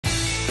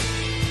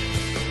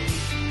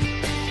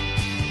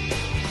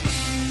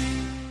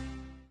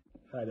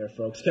there,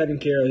 folks. Kevin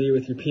Carroll here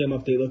with your PM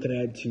update, looking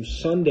ahead to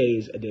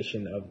Sunday's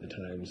edition of the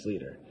Times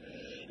Leader.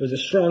 It was a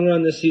strong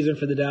run this season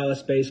for the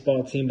Dallas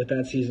baseball team, but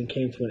that season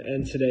came to an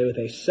end today with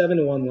a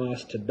 7-1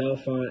 loss to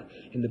Belfont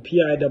in the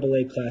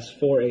PIAA Class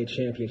 4A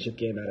championship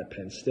game out of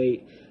Penn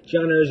State.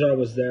 John Erzar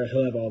was there.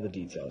 He'll have all the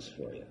details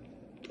for you.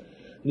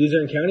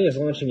 Luzerne County is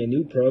launching a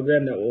new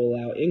program that will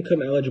allow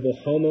income-eligible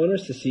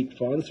homeowners to seek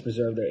funds to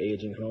preserve their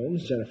aging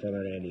homes. Jennifer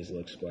Hernandez will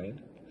explain.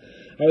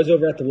 I was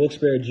over at the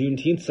Wilkes-Barre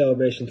Juneteenth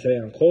celebration today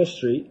on Cole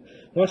Street.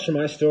 Watch for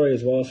my story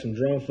as well as some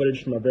drone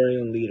footage from our very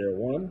own Leader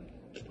 1.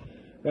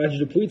 Roger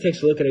Dupuis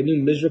takes a look at a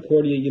new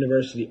Misericordia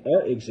University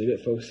art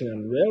exhibit focusing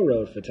on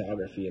railroad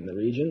photography in the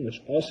region,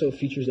 which also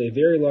features a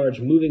very large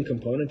moving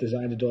component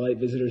designed to delight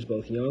visitors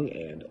both young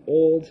and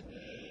old.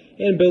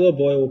 And Bill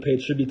O'Boy will pay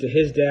tribute to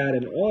his dad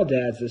and all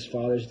dads this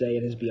Father's Day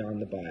in his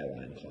Beyond the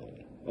Byline column.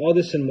 All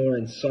this and more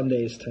in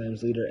Sunday's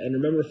Times Leader. And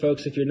remember,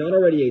 folks, if you're not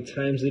already a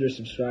Times Leader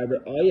subscriber,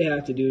 all you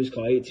have to do is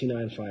call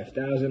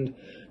 829-5000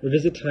 or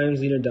visit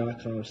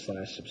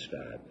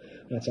timesleader.com/subscribe.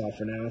 That's all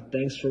for now.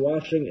 Thanks for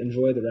watching.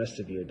 Enjoy the rest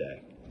of your day.